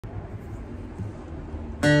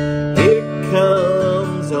Here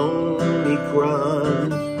comes Omicron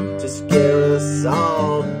to scare us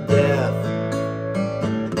all to death.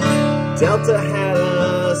 Delta had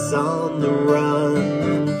us on the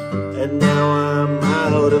run, and now I'm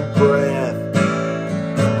out of breath.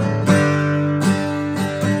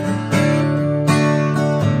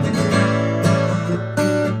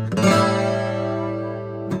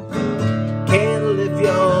 Can't live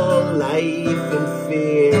your life in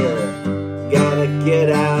fear, gotta get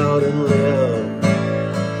out and live.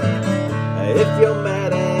 If you're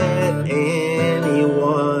mad at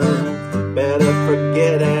anyone, better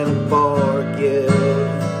forget and forgive.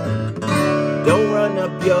 Don't run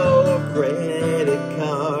up your credit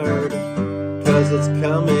card, 'cause it's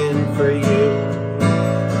coming for you.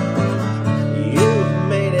 You've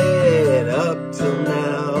made it up till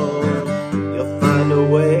now, you'll find a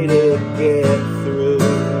way to get through.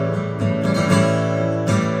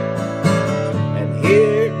 And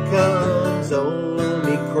here comes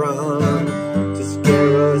Omicron to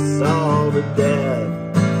scare us all to death.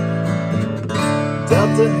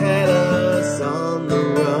 Delta had us on the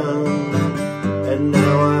run, and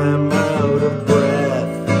now I'm out of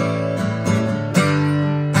breath.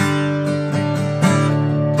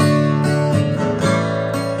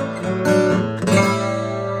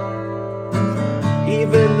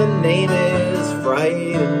 Even the name is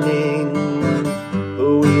frightening.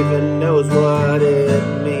 Who even knows what it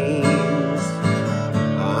means?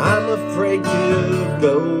 I'm afraid to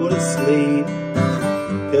go to sleep,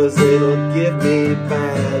 'cause it'll give me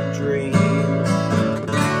bad dreams.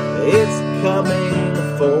 It's coming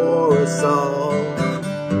for us all,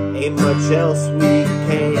 ain't much else we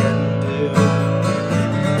can do.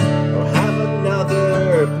 Or have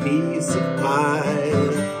another piece of pie,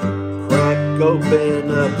 crack open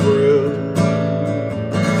a brew.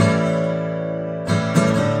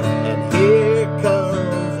 And here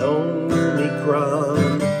comes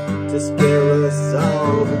Omicron to scare us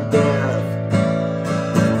all to death.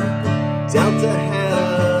 Delta